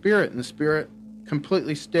consulted the Spirit, and the Spirit,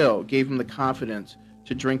 completely still, gave him the confidence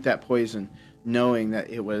to drink that poison, knowing that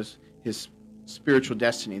it was his spiritual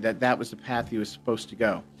destiny, that was the path he was supposed to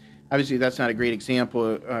go. Obviously, that's not a great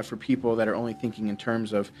example for people that are only thinking in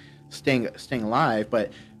terms of staying alive,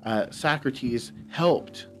 but Socrates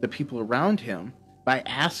helped the people around him by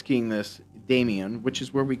asking this daemon, which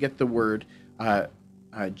is where we get the word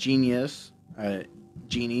genius,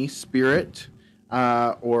 genie, spirit,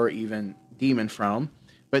 or even demon from.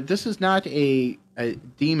 But this is not a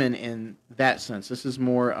demon in that sense. This is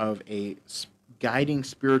more of a guiding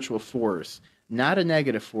spiritual force, not a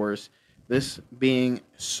negative force. This being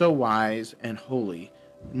so wise and holy,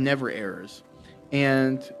 never errs,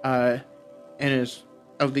 and is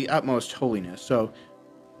of the utmost holiness. So,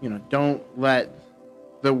 don't let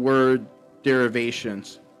the word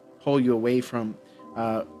derivations pull you away from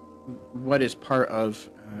what is part of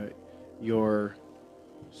your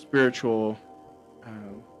spiritual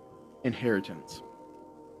inheritance.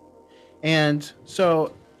 And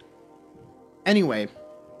so, anyway,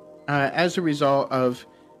 as a result of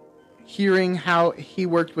hearing how he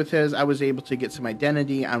worked with his, I was able to get some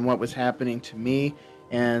identity on what was happening to me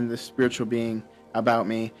and the spiritual being about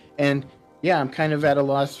me. And yeah, I'm kind of at a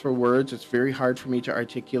loss for words. It's very hard for me to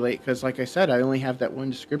articulate because, like I said, I only have that one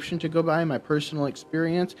description to go by, my personal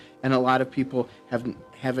experience, and a lot of people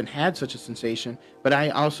haven't had such a sensation. But I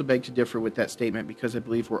also beg to differ with that statement because I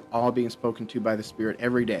believe we're all being spoken to by the Spirit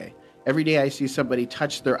every day. Every day I see somebody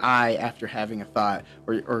touch their eye after having a thought,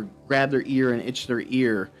 or grab their ear and itch their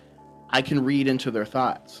ear. I can read into their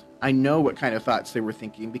thoughts. I know what kind of thoughts they were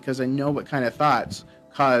thinking because I know what kind of thoughts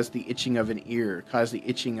cause the itching of an ear, cause the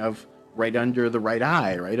itching of right under the right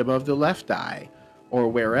eye, right above the left eye, or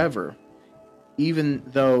wherever. Even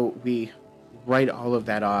though we write all of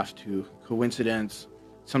that off to coincidence,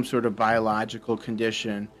 some sort of biological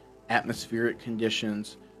condition, atmospheric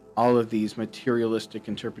conditions, all of these materialistic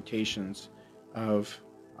interpretations of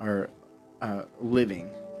our living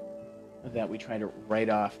that we try to write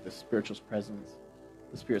off the Spirit's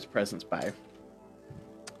presence by.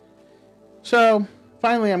 So,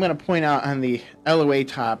 finally, I'm going to point out on the LOA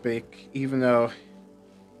topic, even though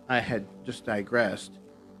I had just digressed.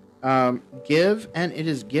 Give, and it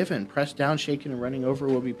is given. Pressed down, shaken, and running over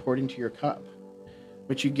will be poured into your cup.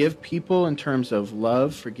 What you give people in terms of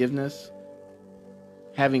love, forgiveness,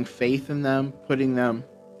 having faith in them, putting them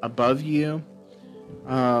above you,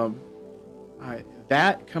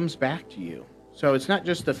 that comes back to you. So it's not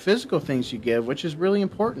just the physical things you give, which is really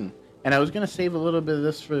important. And I was going to save a little bit of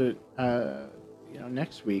this for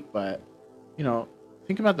next week, but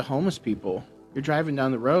think about the homeless people. You're driving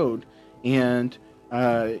down the road and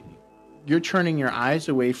you're turning your eyes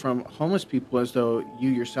away from homeless people as though you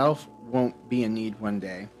yourself won't be in need one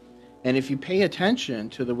day. And if you pay attention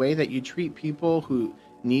to the way that you treat people who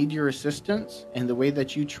need your assistance and the way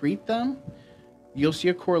that you treat them, you'll see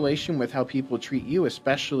a correlation with how people treat you,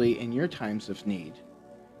 especially in your times of need.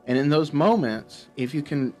 And in those moments, if you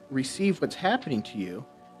can receive what's happening to you,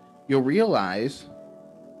 you'll realize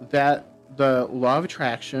that the law of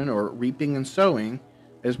attraction, or reaping and sowing,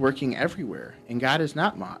 is working everywhere. And God is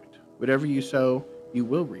not mocked. Whatever you sow, you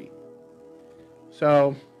will reap.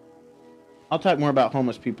 So, I'll talk more about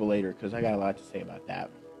homeless people later because I got a lot to say about that.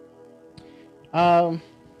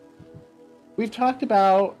 We've talked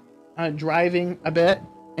about driving a bit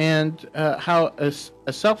and how a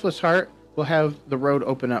selfless heart will have the road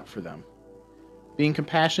open up for them. Being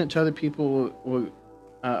compassionate to other people will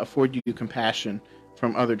afford you compassion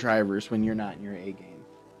from other drivers when you're not in your A game.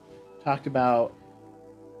 Talked about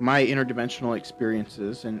my interdimensional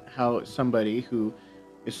experiences and how somebody who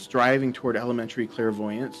is striving toward elementary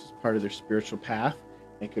clairvoyance as part of their spiritual path,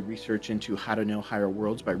 they could research into How to Know Higher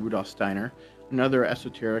Worlds by Rudolf Steiner and other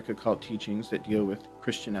esoteric occult teachings that deal with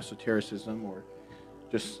Christian esotericism or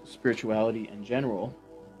just spirituality in general,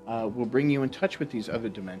 will bring you in touch with these other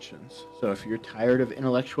dimensions. So if you're tired of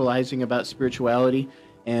intellectualizing about spirituality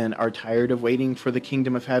and are tired of waiting for the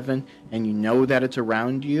kingdom of heaven, and you know that it's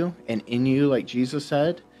around you and in you, like Jesus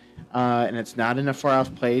said, and it's not in a far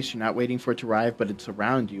off place, you're not waiting for it to arrive, but it's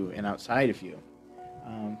around you and outside of you.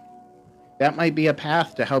 That might be a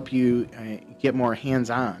path to help you get more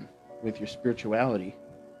hands-on with your spirituality.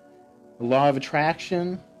 The law of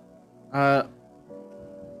attraction, like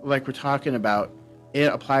we're talking about, it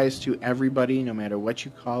applies to everybody, no matter what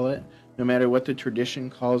you call it, no matter what the tradition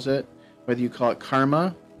calls it, whether you call it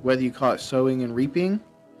karma, whether you call it sowing and reaping,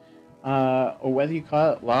 or whether you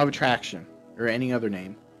call it law of attraction or any other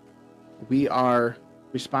name. We are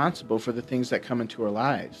responsible for the things that come into our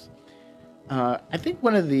lives. I think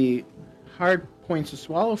one of the hard points to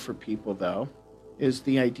swallow for people, though, is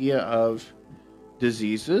the idea of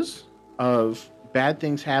diseases, of bad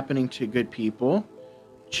things happening to good people,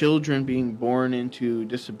 children being born into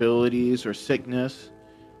disabilities or sickness.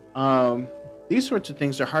 These sorts of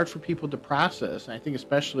things are hard for people to process. And I think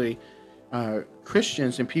especially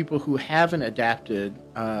Christians and people who haven't adapted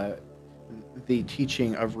the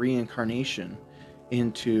teaching of reincarnation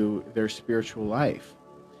into their spiritual life.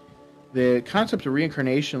 The concept of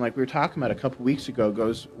reincarnation, like we were talking about a couple weeks ago,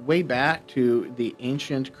 goes way back to the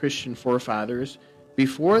ancient Christian forefathers,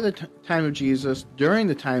 before the time of Jesus, during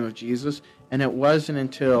the time of Jesus, and it wasn't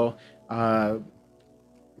until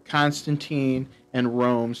Constantine and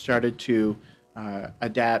Rome started to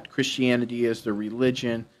adapt Christianity as the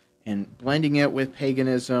religion and blending it with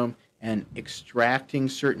paganism and extracting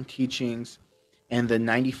certain teachings, and the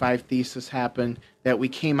 95 Thesis happened, that we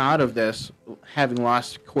came out of this having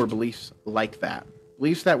lost core beliefs like that.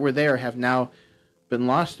 Beliefs that were there have now been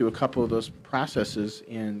lost through a couple of those processes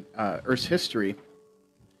in Earth's history.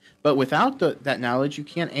 But without that knowledge, you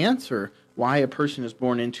can't answer why a person is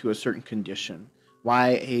born into a certain condition,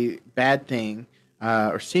 why a bad thing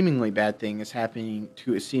or seemingly bad thing is happening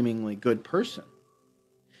to a seemingly good person.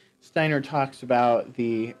 Steiner talks about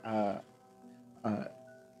the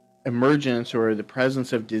emergence or the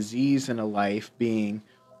presence of disease in a life being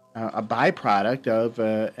a byproduct of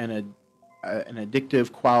an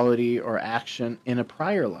addictive quality or action in a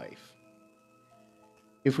prior life.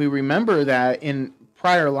 If we remember that in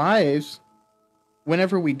prior lives,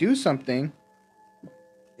 whenever we do something,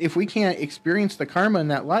 if we can't experience the karma in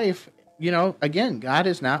that life, again, God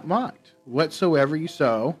is not mocked. Whatsoever you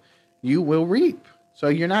sow, you will reap. So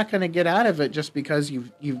you're not going to get out of it just because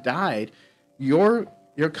you've died. Your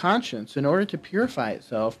conscience, in order to purify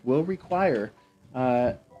itself, will require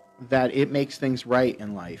that it makes things right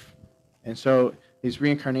in life. And so these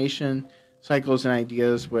reincarnation cycles and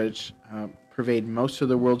ideas, which pervade most of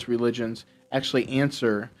the world's religions, actually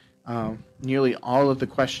answer nearly all of the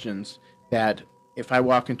questions that, if I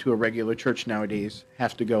walk into a regular church nowadays,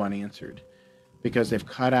 have to go unanswered, because they've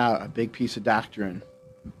cut out a big piece of doctrine,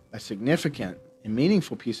 a significant and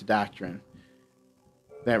meaningful piece of doctrine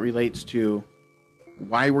that relates to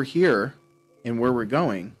why we're here and where we're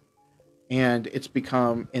going. And it's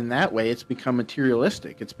become, in that way, it's become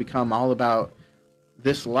materialistic. It's become all about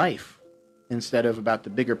this life instead of about the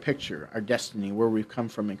bigger picture, our destiny, where we've come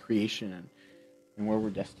from in creation and where we're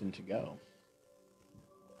destined to go.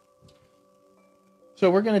 So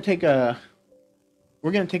we're going to take a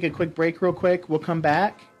quick break real quick. We'll come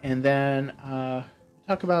back and then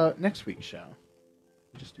talk about next week's show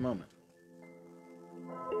in just a moment.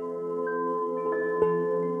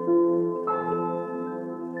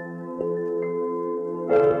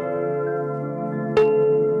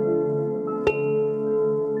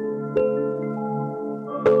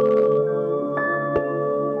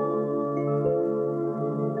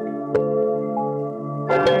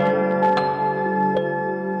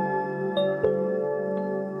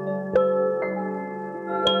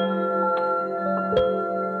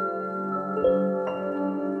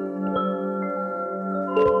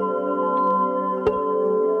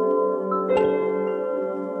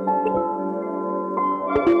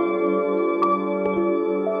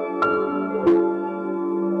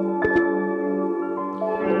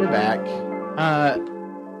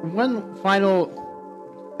 One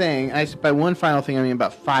final thing, by one final thing I mean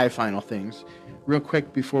about 5 final things, real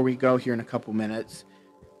quick before we go here in a couple minutes,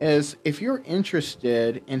 is if you're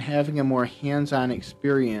interested in having a more hands-on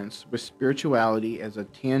experience with spirituality as a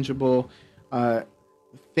tangible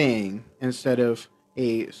thing instead of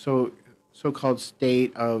a so-called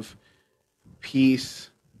state of peace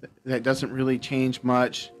that doesn't really change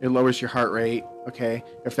much. It lowers your heart rate, okay?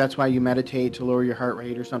 If that's why you meditate, to lower your heart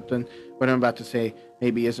rate or something, what I'm about to say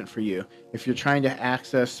maybe isn't for you. If you're trying to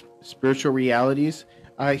access spiritual realities,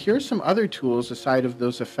 here's some other tools aside of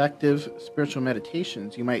those effective spiritual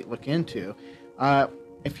meditations you might look into.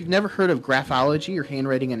 If you've never heard of graphology or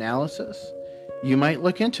handwriting analysis, you might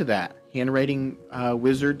look into that.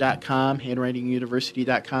 Handwritingwizard.com,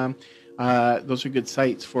 handwritinguniversity.com. Those are good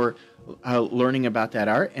sites for learning about that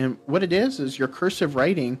art. And what it is your cursive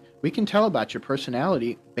writing. We can tell about your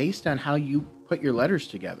personality based on how you put your letters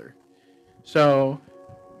together. So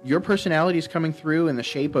your personality is coming through in the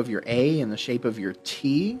shape of your A and the shape of your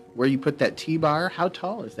T, where you put that T bar. How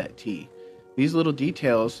tall is that T? These little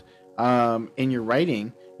details in your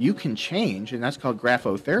writing you can change, and that's called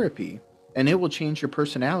graphotherapy, and it will change your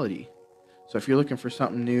personality. So if you're looking for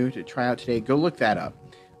something new to try out today, go look that up.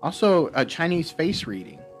 Also, Chinese face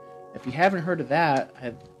reading. If you haven't heard of that,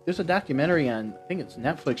 there's a documentary on, I think it's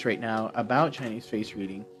Netflix right now, about Chinese face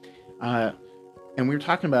reading. And we were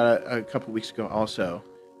talking about it a couple weeks ago also.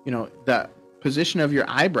 You know, the position of your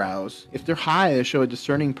eyebrows, if they're high, they show a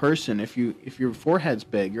discerning person. If your forehead's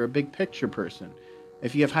big, you're a big picture person.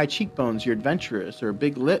 If you have high cheekbones, you're adventurous. Or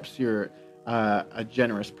big lips, you're a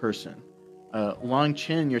generous person. Long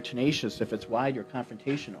chin, you're tenacious. If it's wide, you're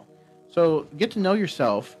confrontational. So get to know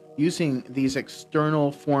yourself using these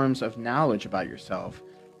external forms of knowledge about yourself.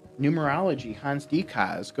 Numerology, Hans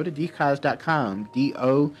Decoz. Go to decoz.com,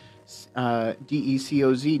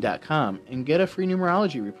 DECOZ.com, and get a free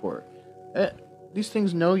numerology report. These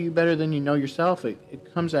things know you better than you know yourself.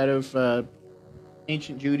 It comes out of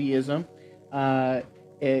ancient Judaism.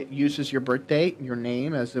 It uses your birth date, your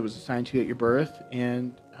name, as it was assigned to you at your birth,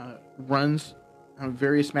 and runs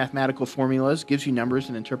various mathematical formulas, gives you numbers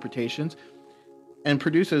and interpretations, and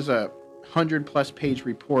produces a 100-plus page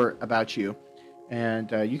report about you.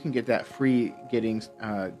 And you can get that free getting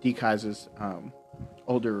Decoz's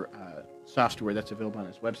older software that's available on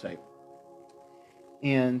his website.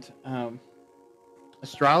 And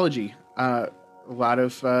astrology. A lot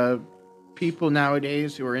of people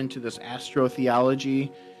nowadays who are into this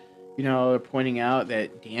astrotheology, you know, are pointing out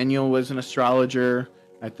that Daniel was an astrologer,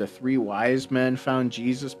 that the three wise men found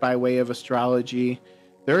Jesus by way of astrology.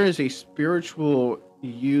 There is a spiritual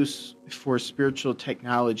use for spiritual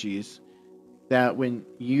technologies that, when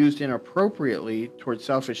used inappropriately towards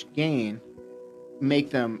selfish gain,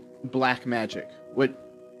 make them black magic. Would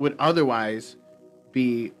otherwise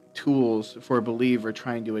be tools for a believer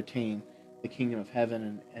trying to attain the kingdom of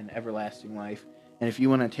heaven and everlasting life. And if you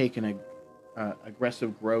want to take an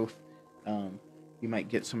aggressive growth, you might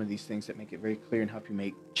get some of these things that make it very clear and help you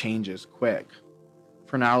make changes quick.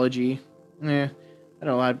 Phrenology, I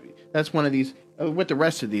don't know. That's one of these. With the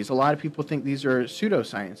rest of these, a lot of people think these are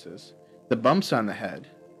pseudosciences. The bumps on the head.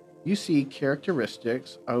 You see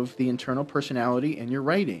characteristics of the internal personality in your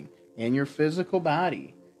writing, in your physical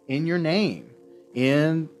body, in your name,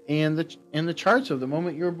 in the charts of the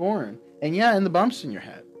moment you were born, and in the bumps in your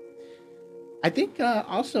head. I think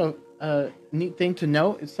also a neat thing to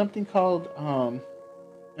note is something called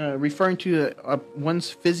referring to one's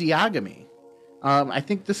physiognomy. I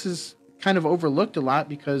think this is kind of overlooked a lot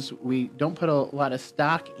because we don't put a lot of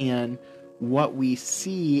stock in what we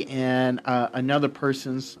see in another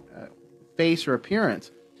person's face or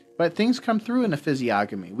appearance. But things come through in a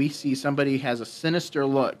physiognomy. We see somebody has a sinister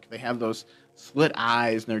look. They have those slit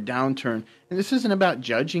eyes and they're downturned. And this isn't about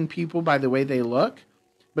judging people by the way they look,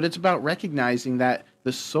 but it's about recognizing that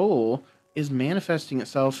the soul is manifesting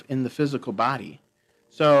itself in the physical body.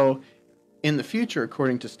 So in the future,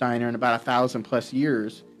 according to Steiner, in about 1,000+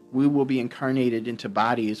 years, we will be incarnated into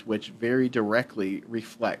bodies which very directly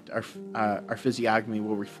reflect our physiognomy,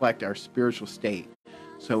 will reflect our spiritual state.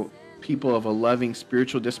 So people of a loving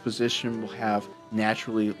spiritual disposition will have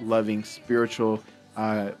naturally loving spiritual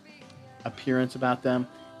appearance about them,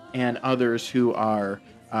 and others who are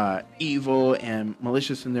evil and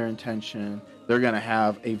malicious in their intention, they're going to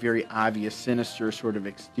have a very obvious sinister sort of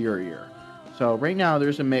exterior. So right now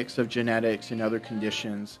there's a mix of genetics and other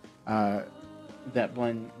conditions that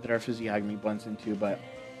our physiognomy blends into, but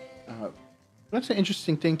that's an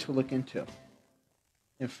interesting thing to look into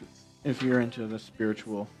if you're into the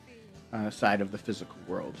spiritual side of the physical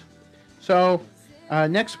world. So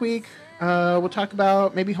next week we'll talk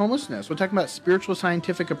about maybe homelessness. We'll talk about spiritual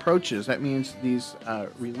scientific approaches. That means these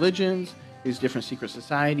religions, these different secret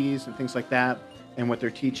societies and things like that, and what they're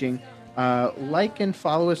teaching. Like and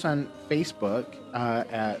follow us on Facebook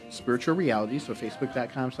at Spiritual Realities, so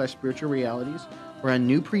facebook.com/spiritual realities. We're on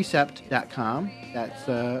newprecept.com.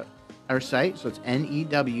 That's our site, so it's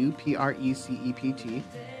NEWPRECEPT.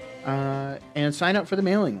 And sign up for the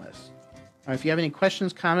mailing list. If you have any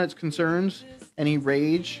questions, comments, concerns, any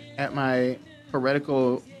rage at my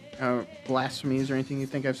heretical blasphemies or anything you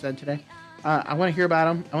think I've said today, I want to hear about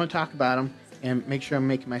them. I want to talk about them and make sure I'm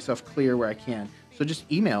making myself clear where I can. So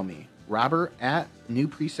just email me,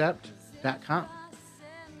 robert@newprecept.com.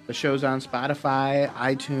 The show's on Spotify,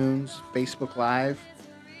 iTunes, Facebook Live.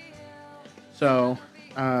 So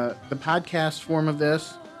the podcast form of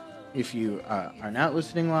this, if you are not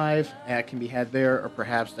listening live, that can be had there, or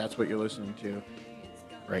perhaps that's what you're listening to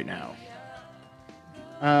right now.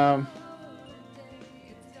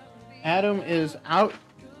 Adam is out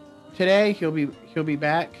today. He'll be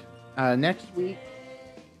back next week,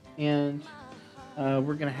 and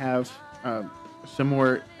we're gonna have some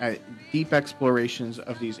more deep explorations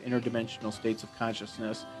of these interdimensional states of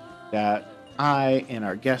consciousness that I and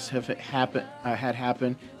our guests have had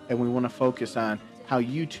happen, and we want to focus on how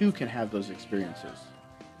you too can have those experiences.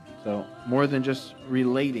 So more than just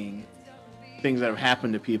relating things that have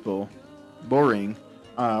happened to people, boring,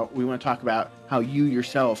 we want to talk about how you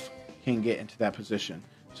yourself can get into that position.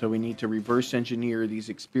 So we need to reverse engineer these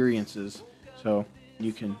experiences so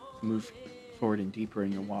you can move forward and deeper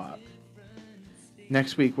in your walk.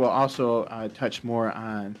 Next week, we'll also touch more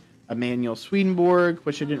on Emanuel Swedenborg,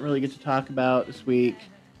 which I didn't really get to talk about this week,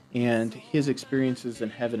 and his experiences in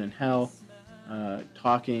heaven and hell,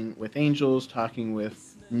 talking with angels, talking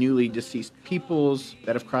with newly deceased peoples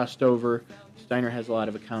that have crossed over. Steiner has a lot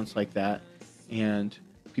of accounts like that, and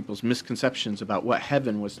people's misconceptions about what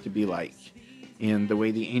heaven was to be like, and the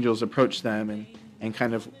way the angels approach them and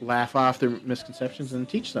kind of laugh off their misconceptions and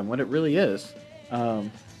teach them what it really is.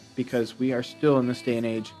 Because we are still in this day and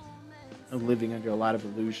age living under a lot of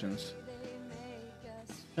illusions.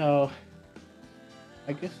 So,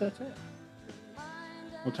 I guess that's it.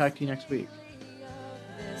 We'll talk to you next week.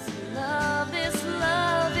 This love